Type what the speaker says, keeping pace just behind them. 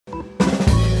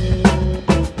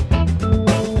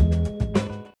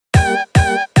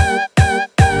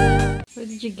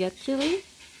did you get, Julie?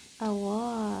 A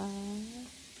what?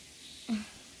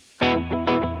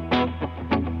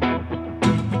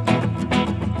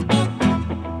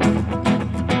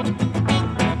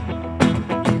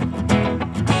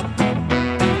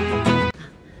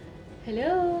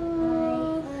 Hello.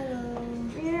 Hello.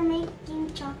 We're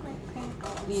making chocolate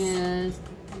crinkles. Yes,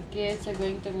 the kids are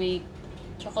going to make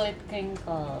chocolate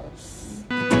crinkles.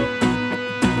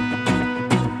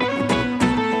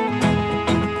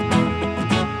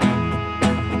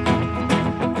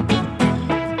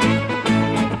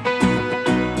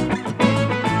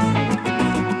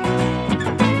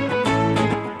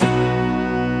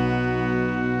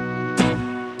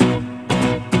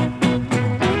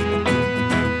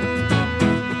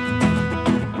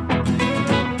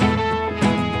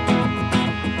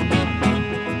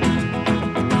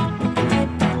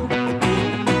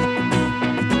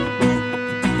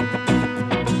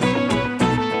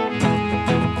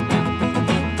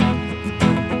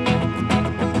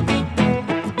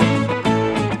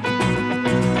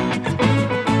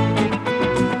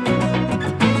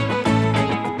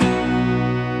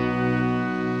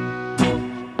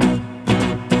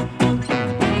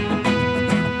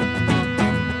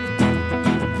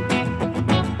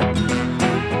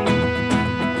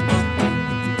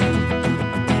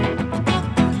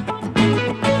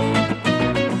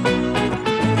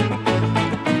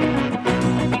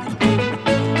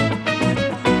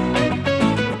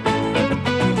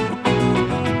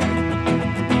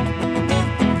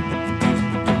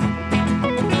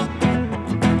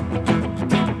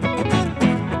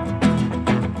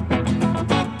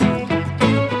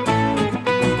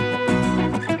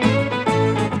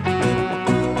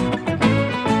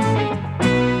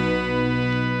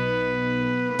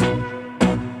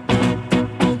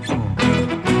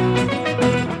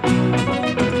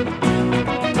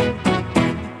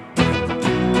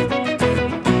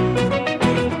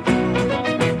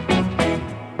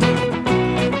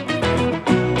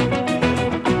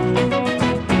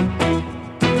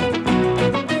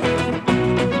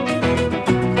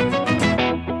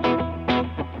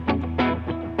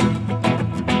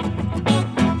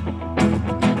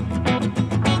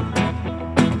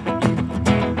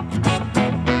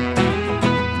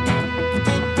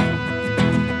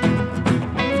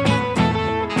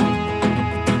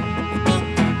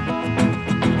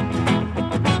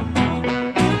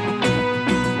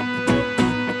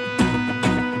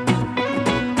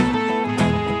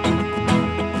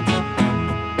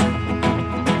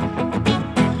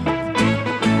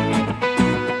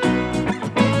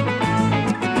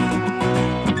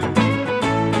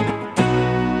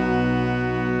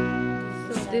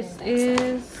 This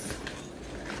is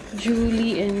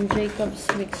Julie and Jacob's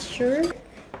mixture.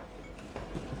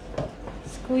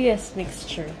 It's Kuya's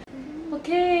mixture.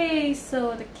 Okay,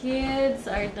 so the kids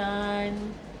are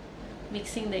done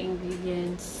mixing the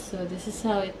ingredients. So this is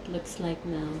how it looks like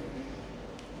now.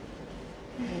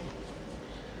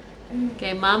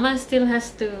 Okay, Mama still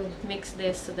has to mix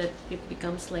this so that it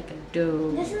becomes like a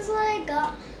dough. This is what I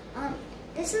got.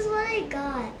 This is what I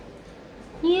got.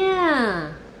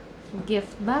 Yeah.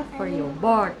 Gift ba for your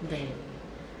birthday?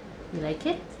 You like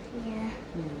it? Yeah.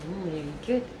 Very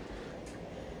good.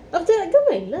 After that,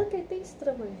 gamay lang. Kaya taste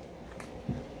naman.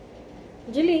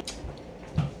 Julie.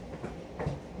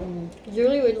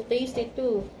 Julie will taste it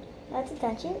too. Let's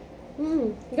touch it.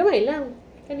 Gamay lang.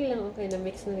 Kanilang okay na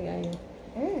mix na gayo.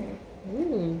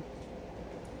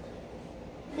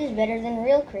 This is better than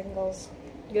real crinkles.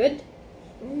 Good?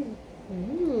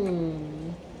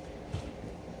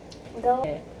 Go.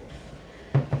 Okay.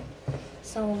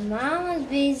 So Mama's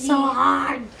busy. So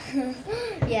hard.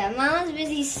 Yeah, Mama's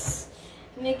busy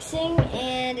mixing,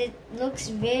 and it looks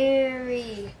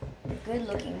very good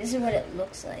looking. This is what it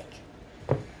looks like.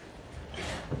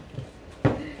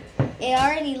 It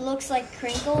already looks like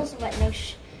crinkles, but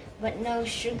no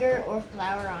sugar or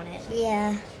flour on it.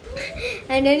 Yeah.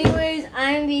 And anyways,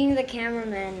 I'm being the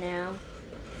cameraman now.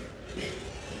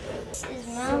 This is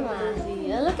Mama.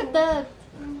 Yeah, look at that.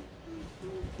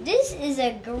 This is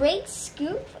a great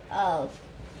scoop of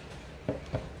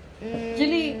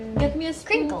Julie, get me a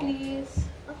spoon, crinkle. please.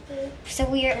 Okay. So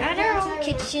we are at our own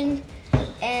kitchen,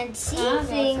 and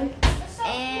seasoning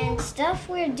and stuff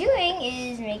we're doing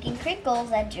is making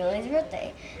crinkles at Julie's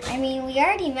birthday. I mean, we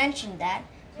already mentioned that,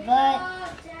 but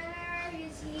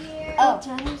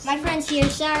my friend's here.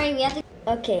 Sorry, we have to.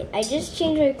 Okay, I just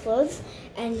changed my clothes,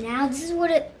 and now this is what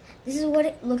it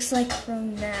looks like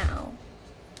from now.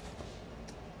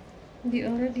 We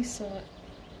already saw it.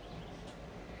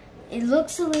 It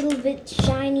looks a little bit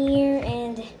shinier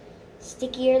and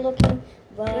stickier looking,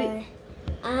 but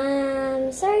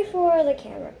Sorry for the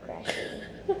camera crashing.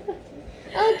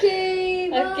 Okay,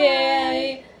 bye.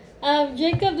 Okay.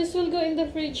 Jacob, this will go in the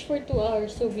fridge for 2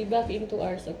 hours, so be back in 2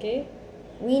 hours, okay?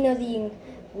 We know the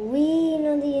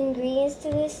ingredients to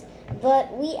this,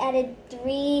 but we added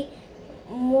 3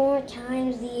 more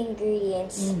times the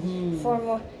ingredients for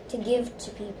more to give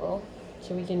to people.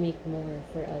 So we can make more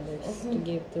for others to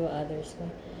give to others.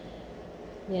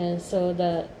 Yeah. So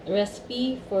the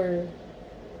recipe for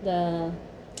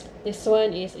this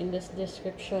one is in this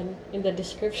description. In the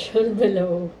description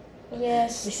below.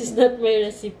 Yes. This is not my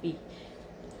recipe.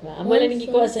 Amo lang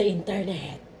nagikuha sa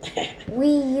internet.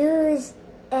 We use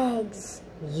eggs.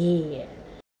 Yeah.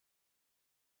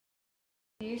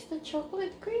 Here's the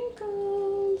chocolate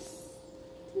crinkles.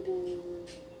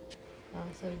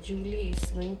 So Julie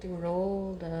is going to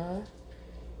roll the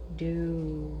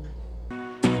dough.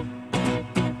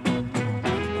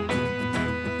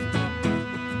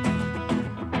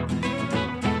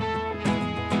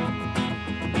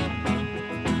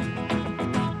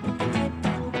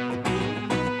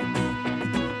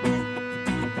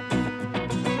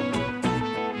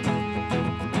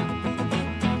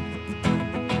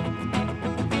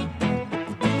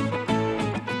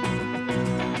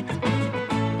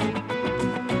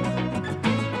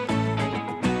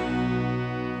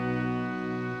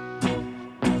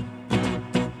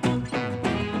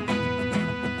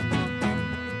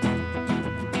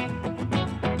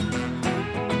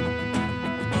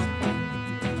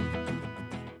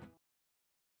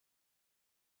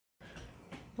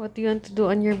 What do you want to do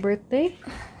on your birthday?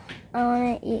 I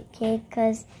want to eat cake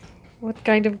because... What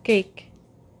kind of cake?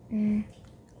 The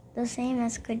same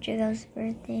as Kujaga's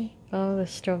birthday. Oh, the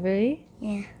strawberry?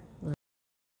 Yeah.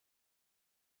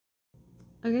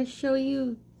 I'm going to show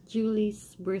you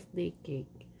Julie's birthday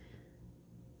cake.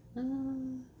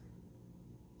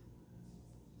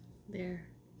 There.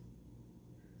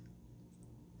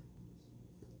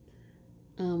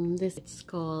 This is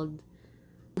called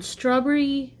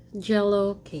strawberry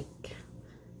jello cake.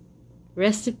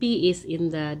 Recipe is in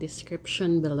the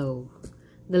description below.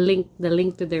 The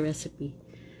link to the recipe.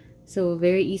 So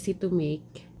very easy to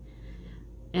make.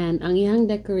 And ang iyang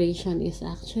decoration is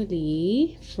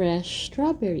actually fresh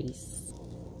strawberries.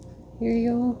 Here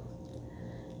you go.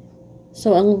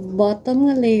 So ang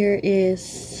bottom nga layer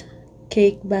is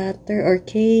cake batter or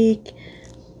cake.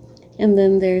 And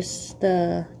then there's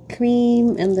the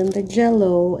cream and then the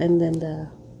jello and then the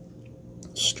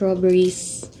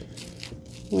strawberries.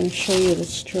 I want to show you the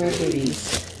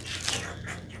strawberries.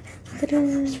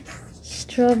 Ta-da!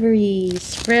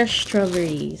 Strawberries, fresh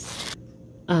strawberries.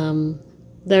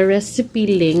 The recipe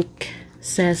link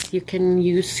says you can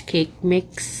use cake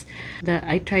mix.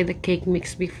 I tried the cake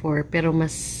mix before, pero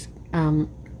mas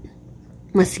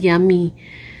yummy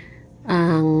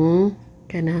ang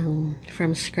kanang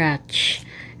from scratch.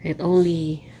 It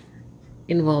only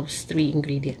involves 3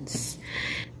 ingredients.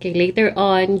 Okay, later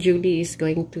on, Julie is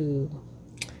going to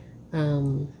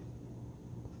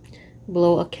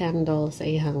blow a candle sa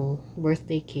iyang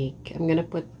birthday cake. I'm gonna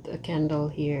put a candle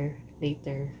here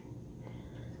later.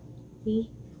 See?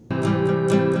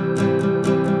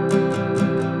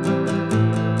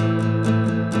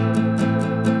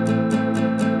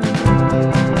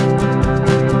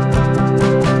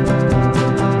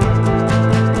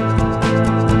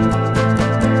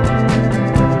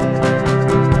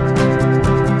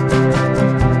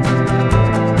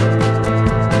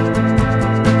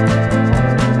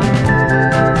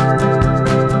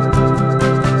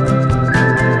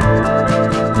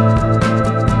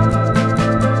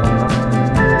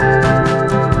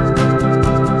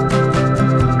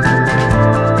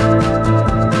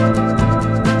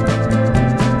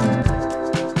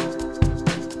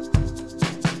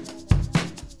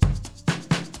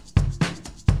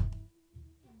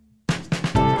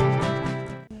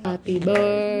 Happy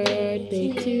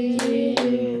birthday to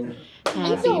you.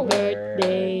 Happy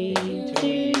birthday to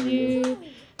you.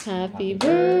 Happy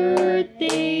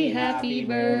birthday, happy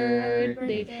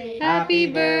birthday, happy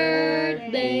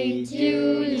birthday,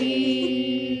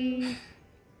 Julie.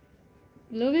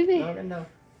 Hello, baby.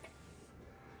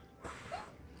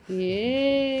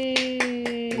 Yay.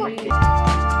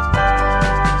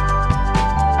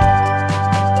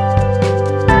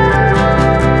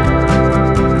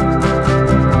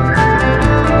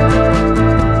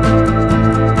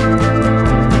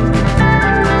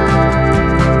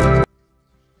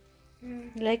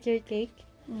 Like your cake?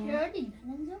 Yeah.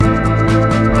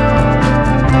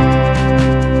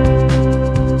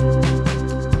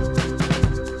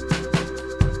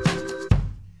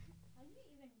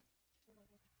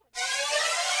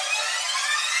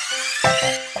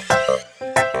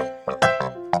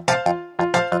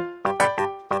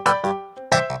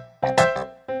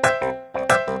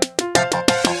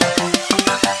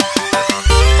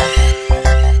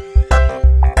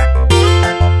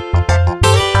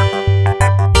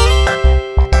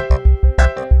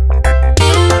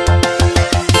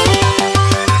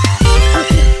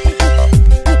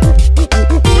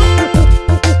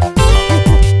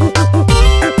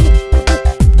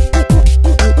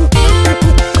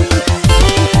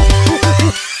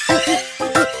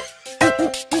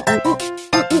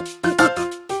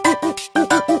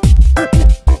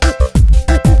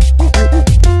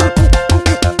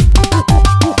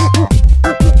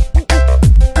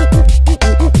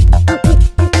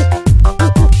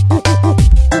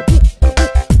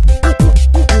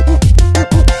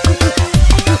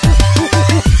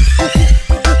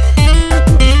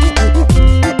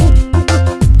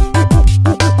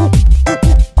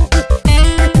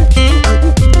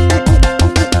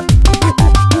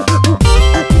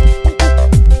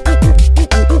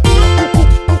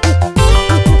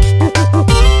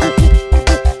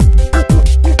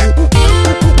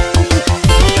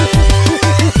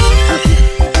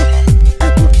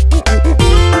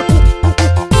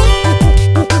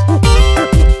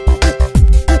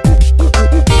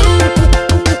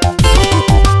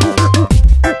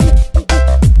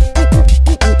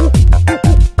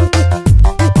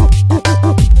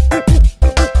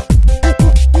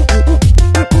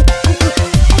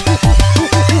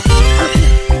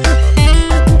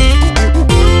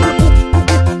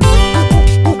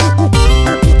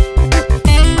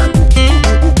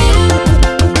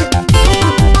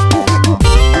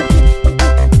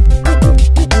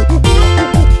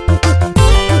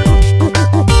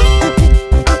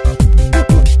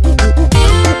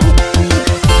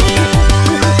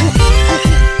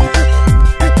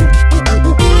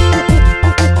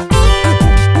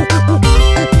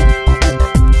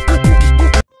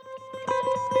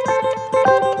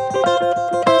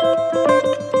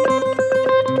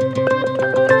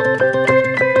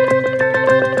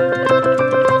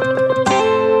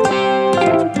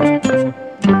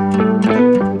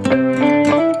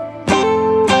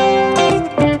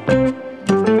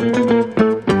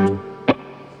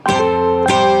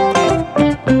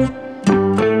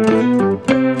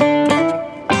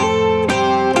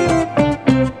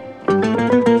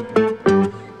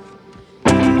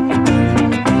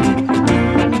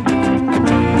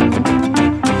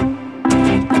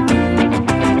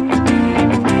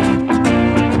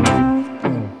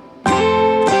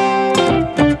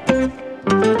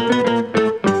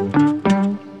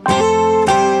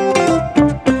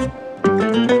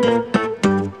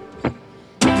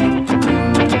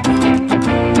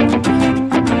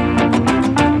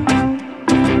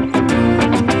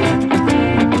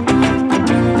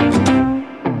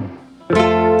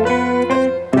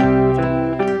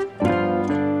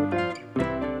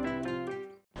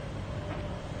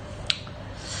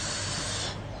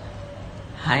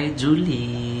 Hi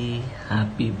Julie!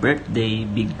 Happy birthday!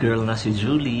 Big girl na si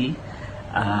Julie.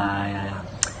 I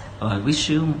wish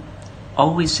you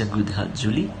always a good health,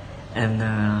 Julie. And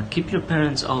keep your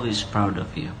parents always proud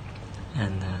of you.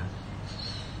 And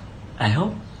I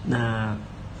hope na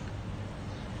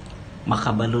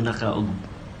makabalo na ka og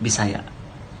Bisaya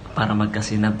para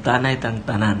magkasinabtanay tang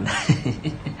tanan.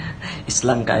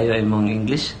 Islang kayo imong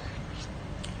English.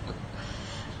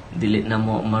 Dili na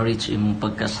mo ma-reach imong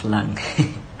pagkaslang.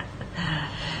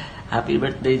 Happy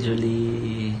birthday,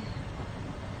 Julie.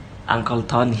 Uncle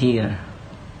Ton here.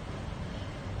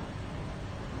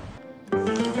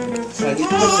 Sangit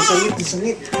mo,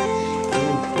 sangit.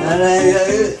 Ay.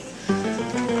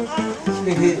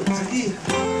 Sige.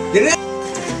 Dire.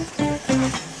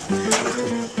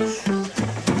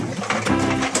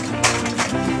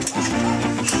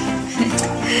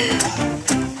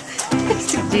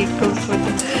 Si Jacob po.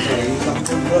 Ay,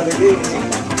 kampung ko lagi.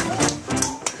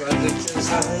 Kuadrik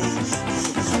sa akin.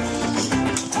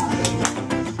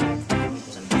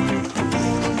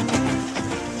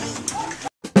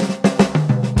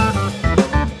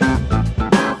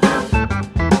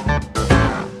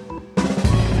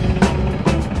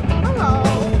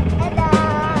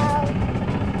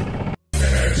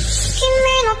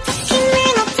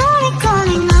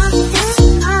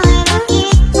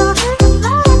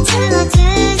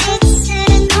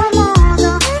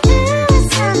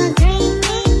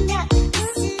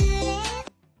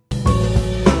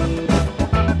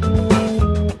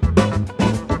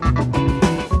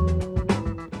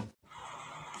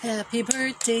 Happy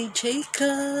birthday,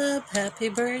 Jacob. Happy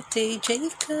birthday,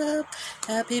 Jacob.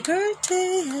 Happy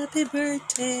birthday, happy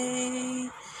birthday.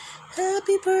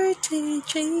 Happy birthday,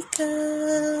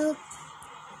 Jacob.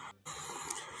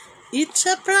 It's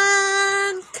a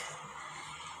prank.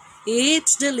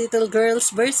 It's the little girl's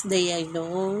birthday, I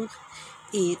know.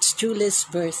 It's Julie's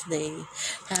birthday.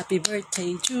 Happy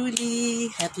birthday, Julie.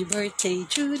 Happy birthday,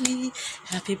 Julie.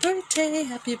 Happy birthday,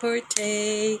 happy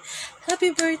birthday.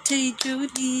 Happy birthday,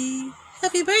 Julie.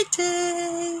 Happy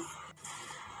birthday.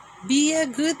 Be a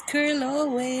good girl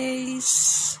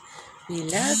always. We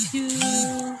love you.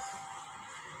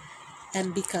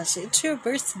 And because it's your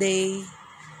birthday,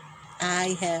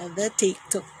 I have the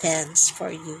TikTok dance for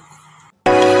you.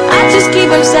 I just keep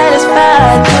them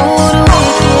satisfied through the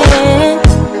weekend.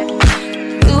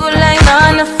 Do like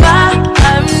 9 to 5,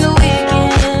 I'm the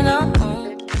weekend.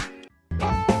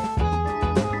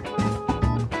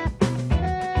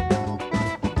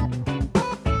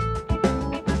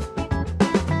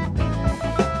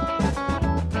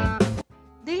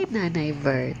 Day Nanay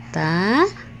Berta.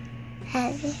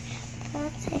 Happy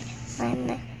birthday,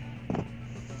 Mama.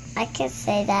 I can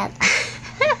say that.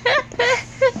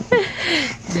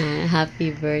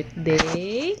 Happy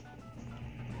birthday.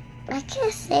 I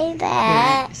can say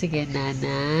that. Sige,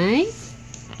 Nanay.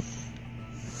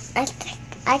 I think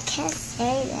I can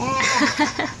say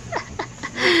that.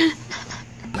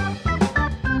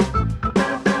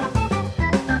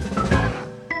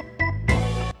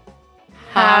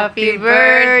 Happy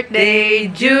birthday,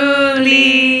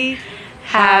 Julie.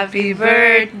 Happy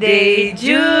birthday,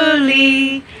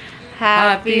 Julie.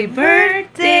 Happy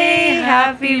birthday,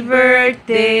 happy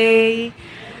birthday.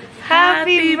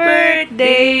 Happy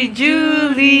birthday,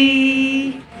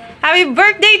 Julie. Happy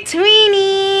birthday,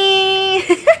 Tweenie.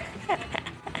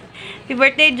 Happy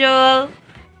birthday, Joel.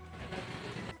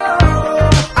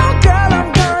 Oh girl,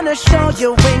 I'm gonna show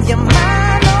you when you're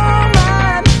mine, oh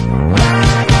mine,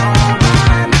 mine, oh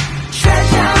mine.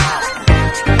 Treasure,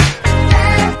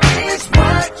 that is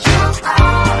what you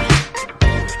are.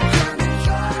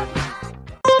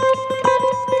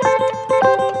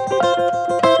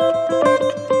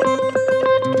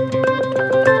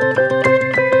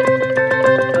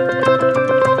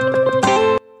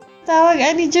 Tawag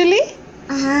ani Julie?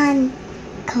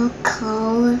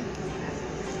 Coco.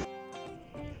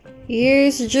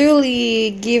 Here's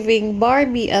Julie giving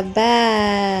Barbie a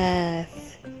bath.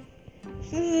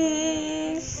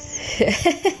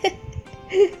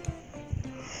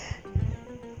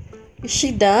 Is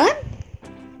she done?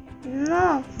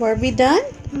 No, Barbie done?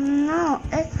 no.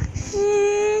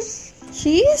 Cheese.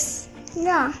 Cheese?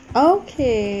 Yeah,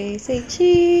 Okay, say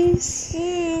cheese.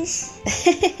 cheese.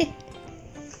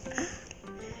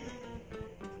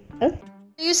 Are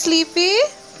you sleepy?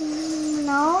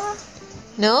 No.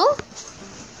 No?